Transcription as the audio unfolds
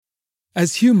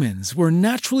As humans, we're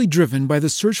naturally driven by the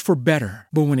search for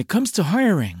better. But when it comes to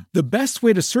hiring, the best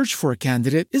way to search for a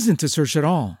candidate isn't to search at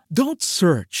all. Don't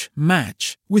search,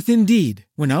 match with Indeed.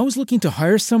 When I was looking to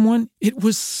hire someone, it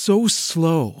was so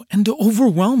slow and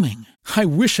overwhelming. I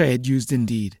wish I had used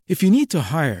Indeed. If you need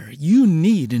to hire, you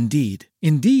need Indeed.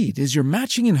 Indeed is your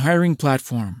matching and hiring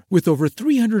platform with over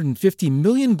 350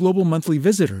 million global monthly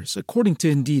visitors, according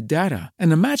to Indeed data,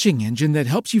 and a matching engine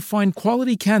that helps you find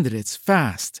quality candidates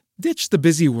fast. Ditch the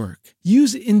busy work.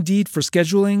 Use Indeed for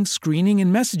scheduling, screening,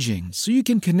 and messaging so you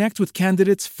can connect with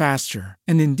candidates faster.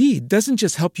 And Indeed doesn't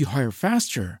just help you hire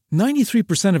faster. 93%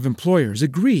 of employers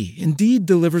agree Indeed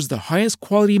delivers the highest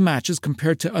quality matches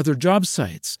compared to other job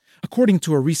sites, according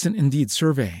to a recent Indeed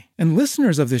survey. And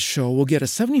listeners of this show will get a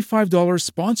 $75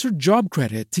 sponsored job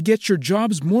credit to get your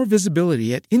jobs more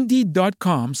visibility at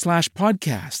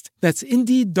Indeed.com/podcast. That's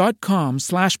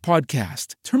Indeed.com/podcast.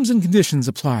 Terms and conditions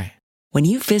apply. When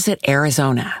you visit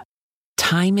Arizona,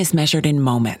 time is measured in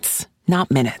moments, not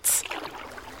minutes.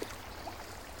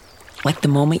 Like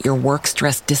the moment your work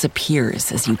stress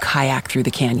disappears as you kayak through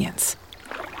the canyons.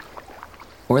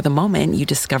 Or the moment you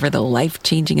discover the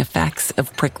life-changing effects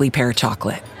of prickly pear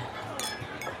chocolate.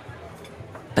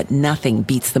 But nothing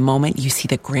beats the moment you see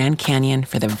the Grand Canyon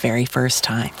for the very first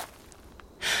time.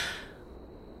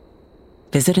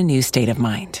 Visit a new state of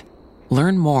mind.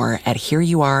 Learn more at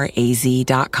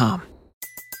hereyouareaz.com.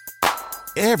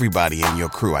 Everybody in your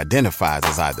crew identifies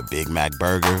as either Big Mac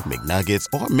Burger,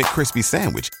 McNuggets, or McCrispy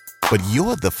Sandwich. But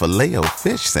you're the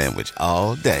Filet-O-Fish Sandwich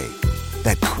all day.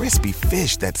 That crispy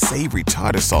fish, that savory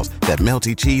tartar sauce, that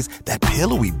melty cheese, that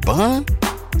pillowy bun.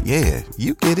 Yeah,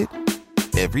 you get it.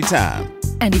 Every time.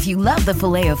 And if you love the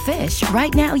Filet-O-Fish,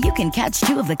 right now you can catch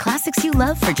two of the classics you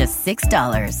love for just $6.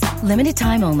 Limited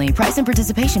time only. Price and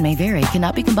participation may vary.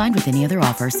 Cannot be combined with any other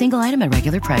offer. Single item at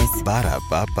regular price.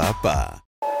 Ba-da-ba-ba-ba.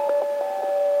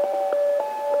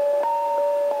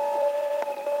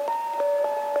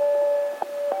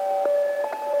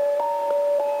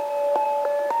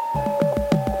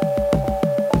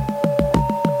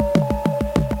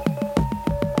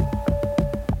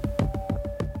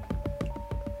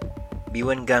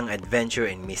 B1 Gang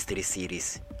Adventure and Mystery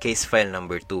Series, Case File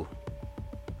Number 2.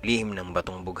 Lihim ng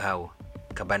Batong Bughaw,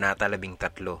 Kabanata 13,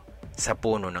 Sa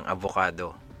Puno ng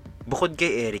Avocado. Bukod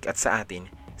kay Eric at sa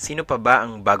atin, sino pa ba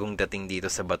ang bagong dating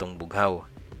dito sa Batong Bughaw?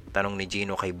 Tanong ni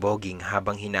Gino kay Boging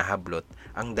habang hinahablot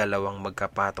ang dalawang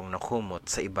magkapatong na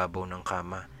kumot sa ibabaw ng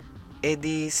kama.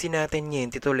 Di si natin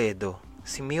Niente Toledo,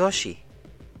 si Miyoshi.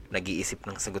 Nag-iisip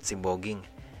ng sagot si Boging.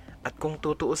 At kung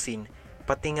tutuusin,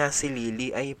 pati nga si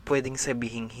Lily ay pwedeng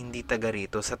sabihing hindi taga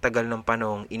rito sa tagal ng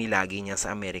panahong inilagi niya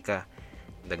sa Amerika.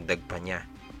 Dagdag pa niya.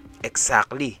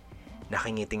 Exactly,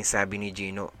 nakingiting sabi ni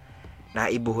Gino.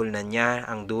 Naibuhol na niya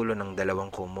ang dulo ng dalawang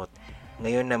kumot.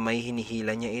 Ngayon na may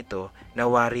hinihila niya ito,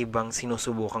 nawari bang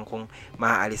sinusubukan kung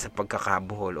maaalis sa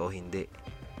pagkakabuhol o hindi.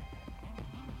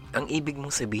 Ang ibig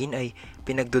mong sabihin ay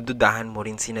pinagdududahan mo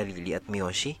rin sina Lily at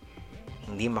Miyoshi?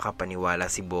 Hindi makapaniwala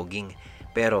si Boging.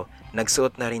 Pero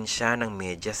nagsuot na rin siya ng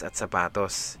medyas at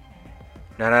sapatos.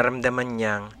 Nararamdaman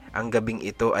niyang ang gabing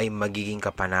ito ay magiging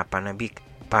kapanapanabik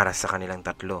para sa kanilang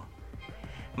tatlo.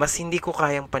 Mas hindi ko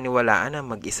kayang paniwalaan na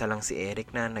mag-isa lang si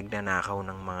Eric na nagnanakaw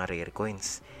ng mga rare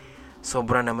coins.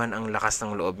 Sobra naman ang lakas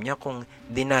ng loob niya kung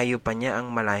dinayo pa niya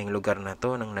ang malayong lugar na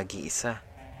to ng nag-iisa.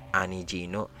 Ani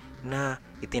Gino na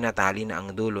itinatali na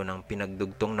ang dulo ng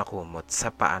pinagdugtong na kumot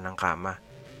sa paa ng kama.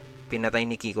 Pinatay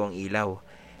ni Kiko ang ilaw.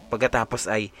 Pagkatapos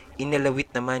ay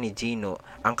inilawit naman ni Gino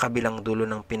ang kabilang dulo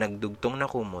ng pinagdugtong na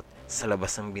kumot sa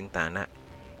labas ng bintana.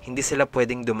 Hindi sila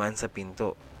pwedeng dumaan sa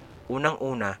pinto.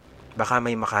 Unang-una, baka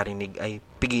may makarinig ay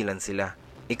pigilan sila.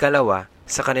 Ikalawa,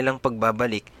 sa kanilang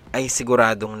pagbabalik ay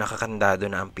siguradong nakakandado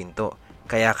na ang pinto.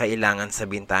 Kaya kailangan sa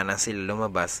bintana sila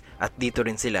lumabas at dito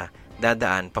rin sila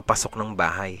dadaan papasok ng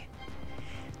bahay.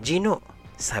 Gino,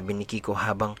 sabi ni Kiko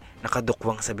habang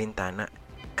nakadukwang sa bintana.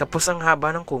 Kapos ang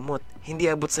haba ng kumot, hindi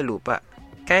abot sa lupa.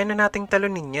 Kaya na nating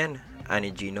talunin yan,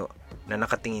 ani Gino, na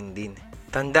nakatingin din.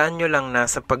 Tandaan nyo lang na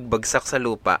sa pagbagsak sa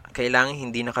lupa, kailangan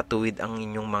hindi nakatuwid ang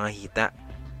inyong mga hita.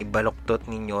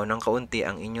 Ibaloktot ninyo ng kaunti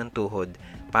ang inyong tuhod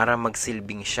para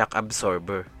magsilbing shock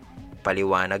absorber.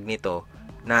 Paliwanag nito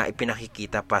na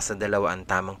ipinakikita pa sa dalawa ang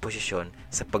tamang posisyon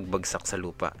sa pagbagsak sa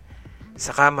lupa.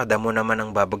 Saka madamo naman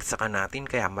ang babagsakan natin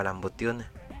kaya malambot yun.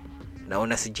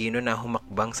 Nauna si Gino na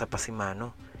humakbang sa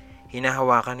pasimano.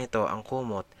 Hinahawakan nito ang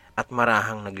kumot at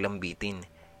marahang naglambitin.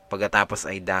 Pagkatapos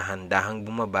ay dahan-dahang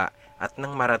bumaba at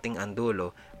nang marating ang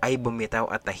dulo ay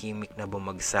bumitaw at tahimik na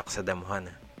bumagsak sa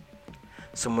damuhan.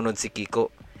 Sumunod si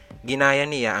Kiko. Ginaya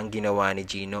niya ang ginawa ni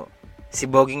Gino. Si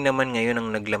Boging naman ngayon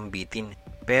ang naglambitin,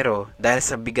 Pero dahil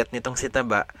sa bigat nitong si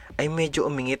Taba ay medyo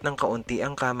umingit ng kaunti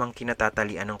ang kamang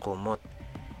kinatatalian ng kumot.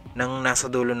 Nang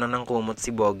nasa dulo na ng kumot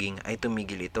si Boging ay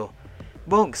tumigil ito.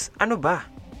 "Bogs, ano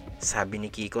ba?" sabi ni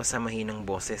Kiko sa mahinang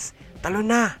boses. "Talo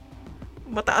na!"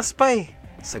 "Mataas pa eh,"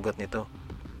 sagot nito.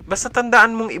 "Basta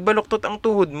tandaan mong ibaluktot ang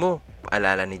tuhod mo,"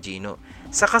 paalala ni Gino.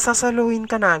 "Saka sasaluhin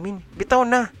ka namin. Bitaw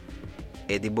na."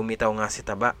 Di bumitaw nga si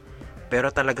Taba, pero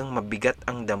talagang mabigat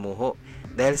ang damuho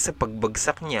dahil sa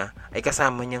pagbagsak niya ay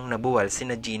kasama niyang nabuwal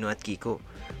sina Gino at Kiko.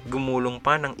 Gumulong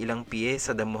pa ng ilang piye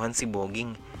sa damuhan si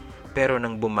Boging, pero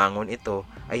nang bumangon ito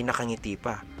ay nakangiti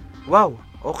pa. "Wow,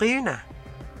 okay yun ah."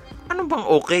 "Ano bang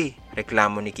okay?"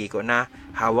 reklamo ni Kiko na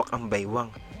hawak ang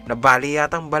baywang. "Nabali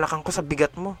yata ang balakang ko sa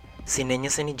bigat mo."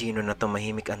 Sinenyasan ni Gino na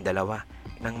tumahimik ang dalawa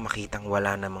nang makitang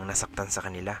wala namang nasaktan sa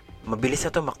kanila. Mabilis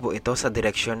na tumakbo ito sa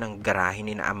direksyon ng garahe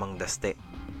ni na Amang Daste.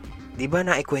 "Di ba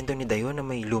naikwento ni Dayo na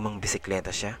may lumang bisikleta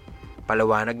siya?"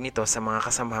 Palawanag nito sa mga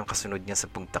kasamahang kasunod niya sa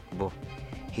pagtakbo.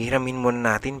 "Hiramin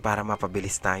muna natin para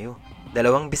mapabilis tayo."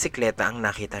 2 bisikleta ang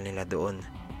nakita nila doon.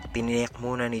 Tiniyak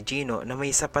muna ni Gino na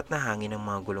may sapat na hangin ang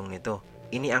mga gulong nito.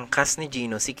 Iniangkas ni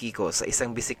Gino si Kiko sa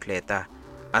isang bisikleta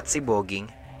at si Boging,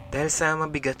 dahil sa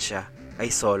mabigat siya,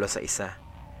 ay solo sa isa.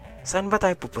 "Saan ba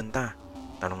tayo pupunta?"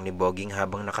 tanong ni Boging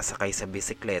habang nakasakay sa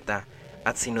bisikleta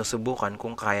at sinusubukan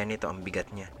kung kaya nito ang bigat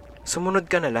niya. "Sumunod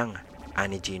ka na lang,"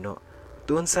 ani Gino.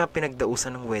 "Doon sa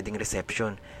pinagdausan ng wedding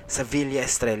reception sa Villa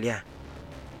Estrella."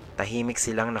 Tahimik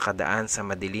silang nakadaan sa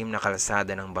madilim na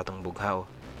kalsada ng Batong Bughaw.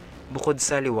 Bukod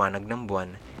sa liwanag ng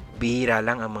buwan, bihira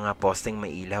lang ang mga posteng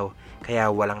may ilaw, kaya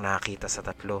walang nakakita sa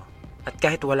tatlo. At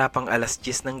kahit wala pang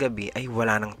 10:00 ng gabi ay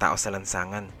wala ng tao sa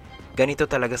lansangan. Ganito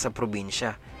talaga sa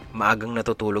probinsya. Maagang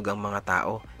natutulog ang mga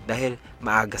tao dahil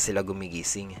maaga sila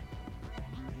gumigising.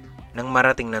 Nang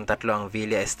marating ng tatlo ang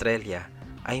Villa Estrella,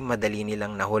 ay madali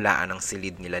nilang nahulaan ang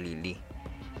silid nila Lily.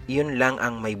 Iyon lang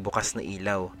ang may bukas na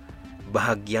ilaw.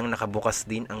 Bahagyang nakabukas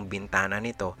din ang bintana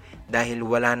nito dahil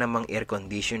wala namang air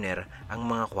conditioner ang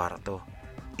mga kwarto.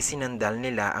 Isinandal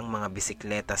nila ang mga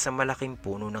bisikleta sa malaking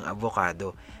puno ng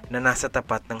avocado na nasa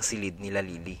tapat ng silid nila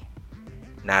Lily.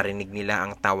 Narinig nila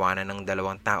ang tawanan ng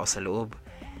 2 tao sa loob,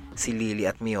 si Lily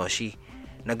at Miyoshi.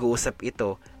 Nag-uusap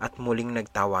ito at muling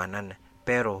nagtawanan,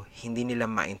 pero hindi nila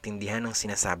maintindihan ang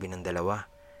sinasabi ng dalawa.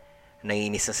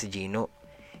 Nainis na si Gino.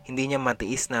 Hindi niya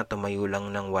matiis na tumayo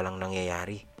lang nang walang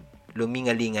nangyayari.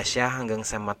 Lumingalinga siya hanggang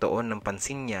sa matuon ng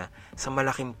pansin niya sa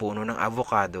malaking puno ng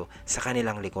avocado sa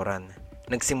kanilang likuran.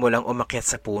 Nagsimulang umakyat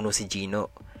sa puno si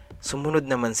Gino. Sumunod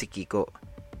naman si Kiko.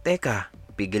 "Teka,"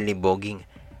 pigil ni Boging.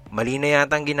 "Mali na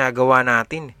yata ang ginagawa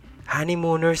natin.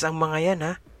 Honeymooners ang mga yan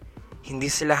ha." "Hindi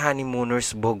sila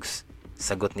honeymooners, Bogs,"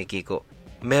 sagot ni Kiko.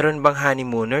 "Meron bang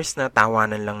honeymooners na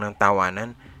tawanan lang ng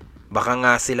tawanan? Baka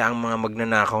nga sila ang mga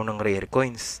magnanakaw ng rare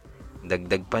coins."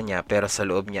 Dagdag pa niya, pero sa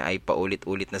loob niya ay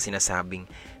paulit-ulit na sinasabing,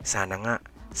 sana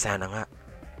nga.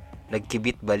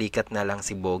 Nagkibit balikat na lang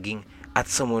si Boging at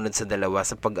sumunod sa dalawa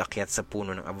sa pag-akyat sa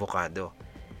puno ng avocado.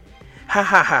 "Ha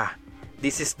ha ha!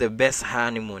 This is the best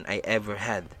honeymoon I ever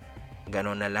had."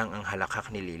 Ganon na lang ang halakhak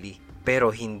ni Lily.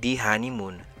 Pero hindi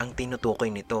honeymoon ang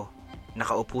tinutukoy nito.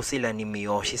 Nakaupo sila ni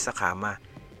Miyoshi sa kama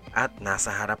at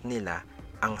nasa harap nila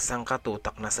ang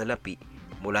sangkatutak na salapi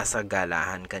mula sa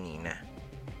galahan kanina.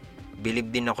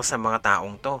 "Bilib din ako sa mga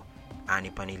taong to,"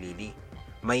 ani pa ni Lily.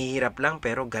 "Mahihirap lang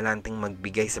pero galanting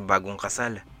magbigay sa bagong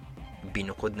kasal."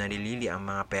 Binukod na ni Lily ang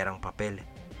mga perang papel.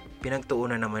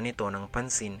 Pinagtuunan naman ito ng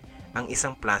pansin ang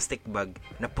isang plastic bag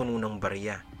na puno ng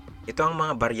barya. Ito ang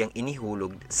mga baryang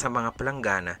inihulog sa mga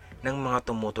palanggana ng mga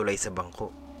tumutulay sa bangko.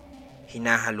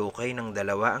 Hinahalukay ng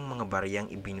dalawa ang mga baryang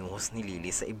ibinuhos ni Lily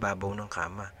sa ibabaw ng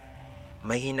kama.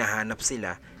 May hinahanap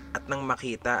sila at nang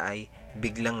makita ay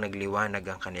biglang nagliwanag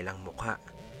ang kanilang mukha.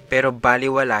 Pero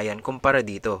baliwala yan kumpara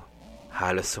dito.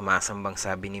 Halos sumasambang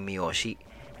sabi ni Miyoshi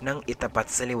nang itapat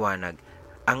sa liwanag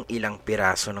ang ilang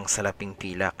piraso ng salaping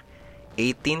pilak.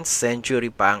 18th century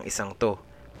pa ang isang to,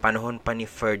 panahon pa ni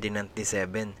Ferdinand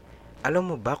VII.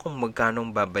 Alam mo ba kung magkano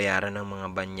babayaran ng mga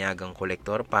banyagang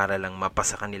kolektor para lang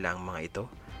mapasa kanila ang mga ito?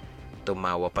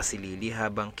 Tumawa pa si Lily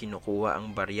habang kinukuha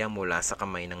ang barya mula sa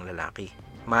kamay ng lalaki.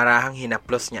 Marahang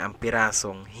hinaplos niya ang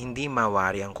pirasong hindi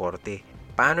mawari ang korte.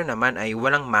 Paano naman ay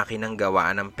walang makinang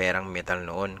gawaan ng perang metal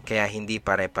noon, kaya hindi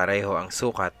pare-pareho ang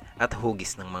sukat at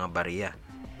hugis ng mga barya.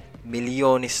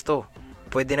 Milyones to.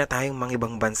 Pwede na tayong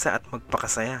mangibang bansa at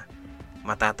magpakasaya.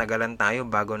 Matatagalan tayo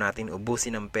bago natin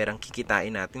ubusin ang perang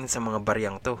kikitain natin sa mga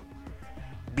baryang to.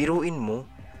 Biruin mo,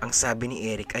 ang sabi ni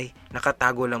Eric ay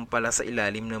nakatago lang pala sa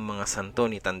ilalim ng mga santo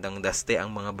ni Tandang Daste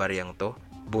ang mga baryang to.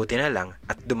 Buti na lang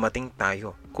at dumating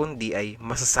tayo, kundi ay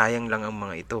masasayang lang ang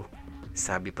mga ito.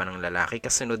 Sabi pa ng lalaki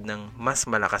kasunod ng mas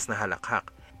malakas na halakhak.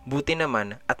 Buti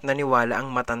naman at naniwala ang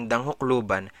matandang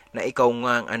hukluban na ikaw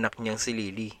nga ang anak niyang si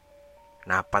Lily.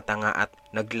 Napatanga at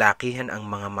naglakihan ang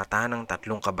mga mata ng 3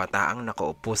 kabataang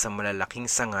nakaupo sa malalaking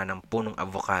sanga ng punong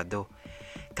avocado.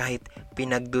 Kahit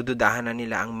pinagdududahan na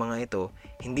nila ang mga ito,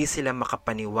 hindi sila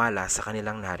makapaniwala sa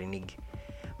kanilang narinig.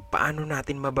 Paano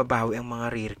natin mababawi ang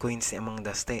mga rare coins ni Amang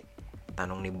Daste?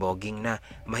 Tanong ni Boging na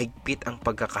mahigpit ang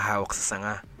pagkakahawak sa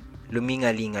sanga.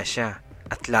 Lumingalinga siya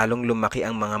at lalong lumaki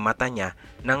ang mga mata niya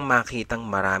nang makitang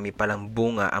marami palang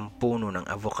bunga ang puno ng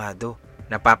avocado.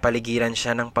 Napapaligiran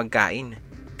siya ng pagkain,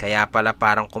 kaya pala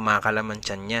parang kumakalaman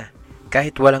tiyan niya.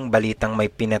 Kahit walang balitang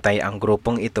may pinatay ang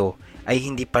grupong ito, ay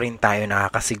hindi pa rin tayo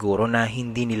nakakasiguro na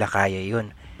hindi nila kaya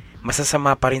yun.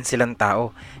 Masasama pa rin silang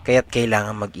tao, kaya't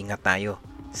kailangan mag-ingat tayo,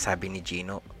 sabi ni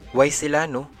Gino. Wise sila,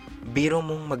 no? Biro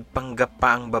mong magpanggap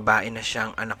pa ang babae na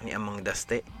siya ang anak ni Amang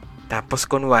Daste. Tapos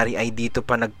kunwari ay dito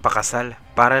pa nagpakasal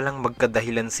para lang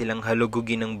magkadahilan silang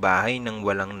halugugin ng bahay nang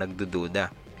walang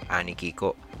nagdududa, ani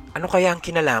Kiko. Ano kaya ang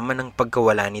kinalaman ng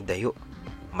pagkawala ni Dayo?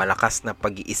 Malakas na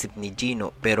pag-iisip ni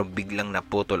Gino pero biglang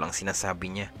naputol ang sinasabi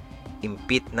niya.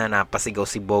 Impit na napasigaw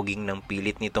si Boging ng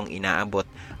pilit nitong inaabot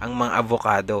ang mga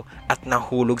avocado at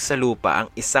nahulog sa lupa ang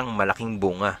isang malaking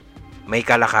bunga. May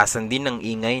kalakasan din ng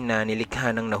ingay na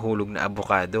nilikha ng nahulog na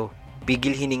avocado.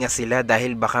 Pigil hininga sila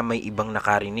dahil baka may ibang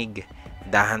nakarinig.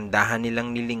 Dahan-dahan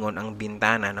nilang nilingon ang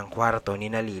bintana ng kwarto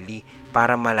ni Lily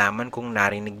para malaman kung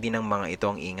narinig din ng mga ito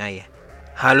ang ingay.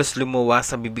 Halos lumuwa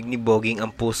sa bibig ni Boging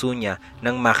ang puso niya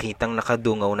nang makitang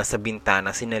nakadungaw na sa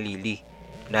bintana si Lily.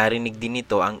 Narinig din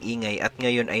nito ang ingay at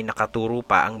ngayon ay nakaturo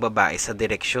pa ang babae sa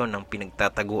direksyon ng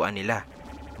pinagtataguan nila.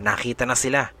 Nakita na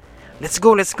sila. Let's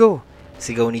go, let's go!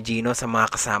 Sigaw ni Gino sa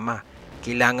mga kasama.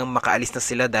 Kailangang makaalis na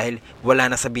sila dahil wala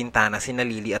na sa bintana si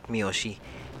Lily at Miyoshi.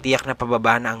 Tiyak na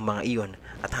pababa na ang mga iyon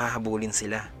at hahabulin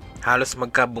sila. Halos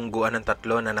magkabungguan ng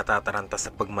 3 na natataranta sa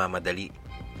pagmamadali.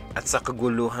 At sa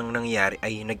kaguluhang nangyari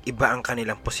ay nag-iba ang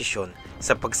kanilang posisyon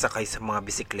sa pagsakay sa mga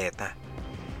bisikleta.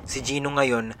 Si Gino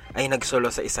ngayon ay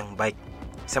nagsolo sa isang bike,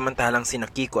 samantalang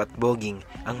sina Kiko at Boging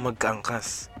ang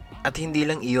magkaangkas. At hindi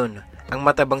lang iyon, ang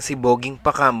matabang si Boging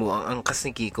pakamo ang angkas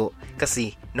ni Kiko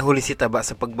kasi nahuli si Taba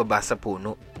sa pagbaba sa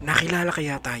puno. Nakilala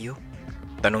kaya tayo?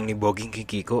 Tanong ni Boging kay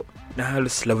Kiko na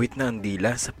halos lawit na ang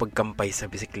dila sa pagkampay sa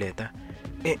bisikleta.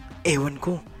 Ewan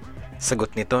ko.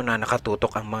 Sagot nito na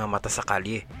nakatutok ang mga mata sa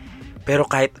kalye. Pero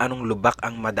kahit anong lubak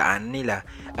ang madaan nila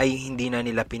ay hindi na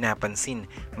nila pinapansin,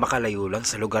 makalayo lang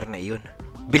sa lugar na iyon.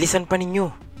 Bilisan pa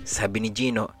ninyo, sabi ni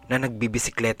Gino na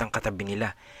nagbibisikletang katabi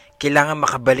nila. Kailangan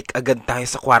makabalik agad tayo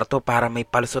sa kwarto para may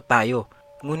palusot tayo.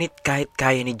 Ngunit kahit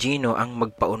kaya ni Gino ang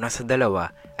magpauna sa dalawa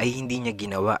ay hindi niya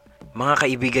ginawa. Mga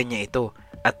kaibigan niya ito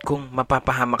at kung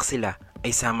mapapahamak sila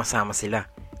ay sama-sama sila.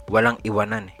 Walang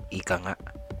iwanan, ika nga.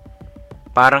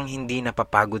 Parang hindi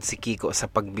napapagod si Kiko sa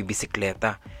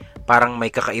pagbibisikleta. Parang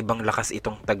may kakaibang lakas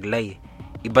itong taglay.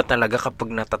 Iba talaga kapag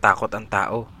natatakot ang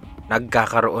tao.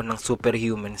 Nagkakaroon ng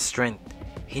superhuman strength.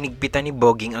 Hinigpitan ni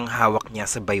Boging ang hawak niya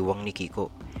sa baywang ni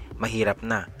Kiko. Mahirap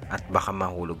na at baka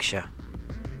mahulog siya.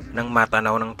 Nang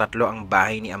matanaw ng 3 ang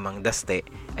bahay ni Amang Daste,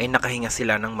 ay nakahinga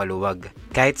sila ng maluwag.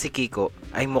 Kahit si Kiko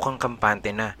ay mukhang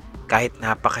kampante na, kahit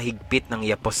napakahigpit ng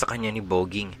yapos sa kanya ni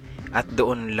Boging. At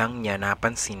doon lang niya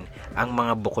napansin ang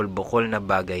mga bukol-bukol na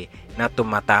bagay na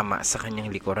tumatama sa kanyang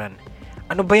likuran.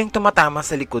 Ano ba yung tumatama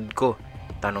sa likod ko?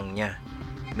 Tanong niya.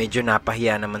 Medyo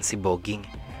napahiya naman si Boging.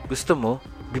 Gusto mo?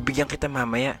 Bibigyan kita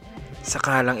mamaya.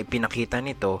 Sakalang ipinakita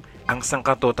nito ang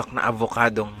sangkatutak na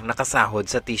avocadong nakasahod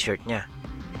sa t-shirt niya.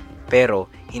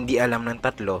 Pero hindi alam ng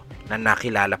 3 na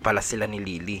nakilala pala sila ni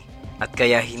Lily. At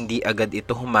kaya hindi agad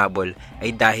ito humabol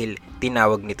ay dahil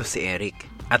tinawag nito si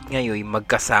Eric. At ngayon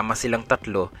magkasama silang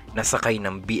 3 na sakay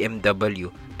ng BMW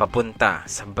papunta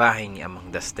sa bahay ni Amang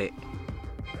Daste.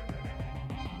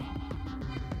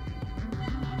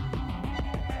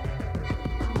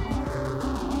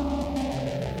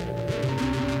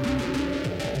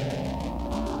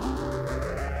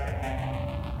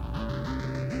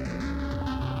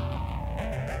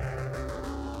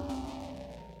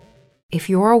 If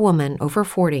you're a woman over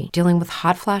 40 dealing with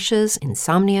hot flashes,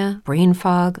 insomnia, brain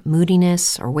fog,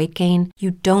 moodiness, or weight gain,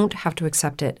 you don't have to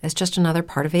accept it as just another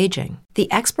part of aging.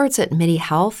 The experts at MIDI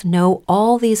Health know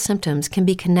all these symptoms can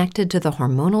be connected to the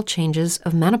hormonal changes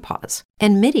of menopause.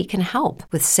 And MIDI can help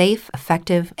with safe,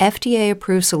 effective,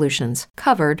 FDA-approved solutions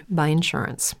covered by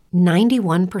insurance.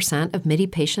 91% of MIDI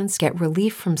patients get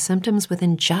relief from symptoms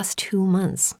within just 2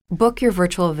 months. Book your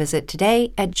virtual visit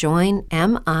today at joinmidi.com.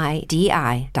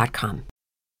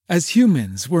 As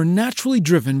humans, we're naturally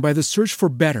driven by the search for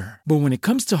better. But when it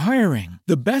comes to hiring,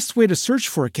 the best way to search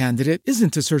for a candidate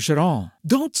isn't to search at all.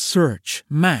 Don't search,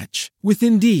 match with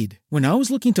Indeed. When I was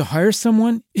looking to hire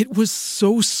someone, it was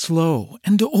so slow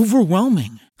and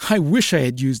overwhelming. I wish I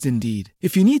had used Indeed.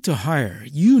 If you need to hire,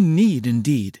 you need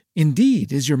Indeed.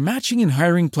 Indeed is your matching and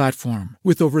hiring platform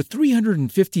with over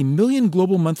 350 million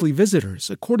global monthly visitors,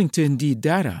 according to Indeed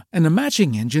data, and a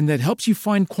matching engine that helps you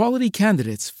find quality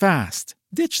candidates fast.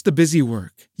 Ditch the busy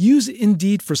work. Use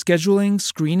Indeed for scheduling,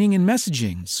 screening, and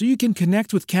messaging so you can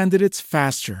connect with candidates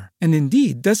faster. And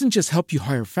Indeed doesn't just help you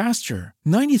hire faster.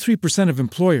 93% of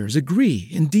employers agree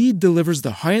Indeed delivers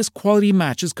the highest quality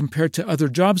matches compared to other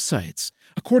job sites,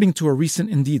 according to a recent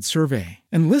Indeed survey.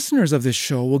 And listeners of this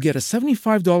show will get a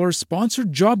 $75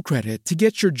 sponsored job credit to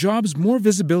get your jobs more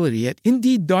visibility at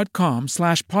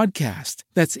Indeed.com/podcast.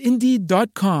 That's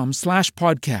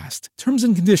Indeed.com/podcast. Terms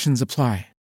and conditions apply.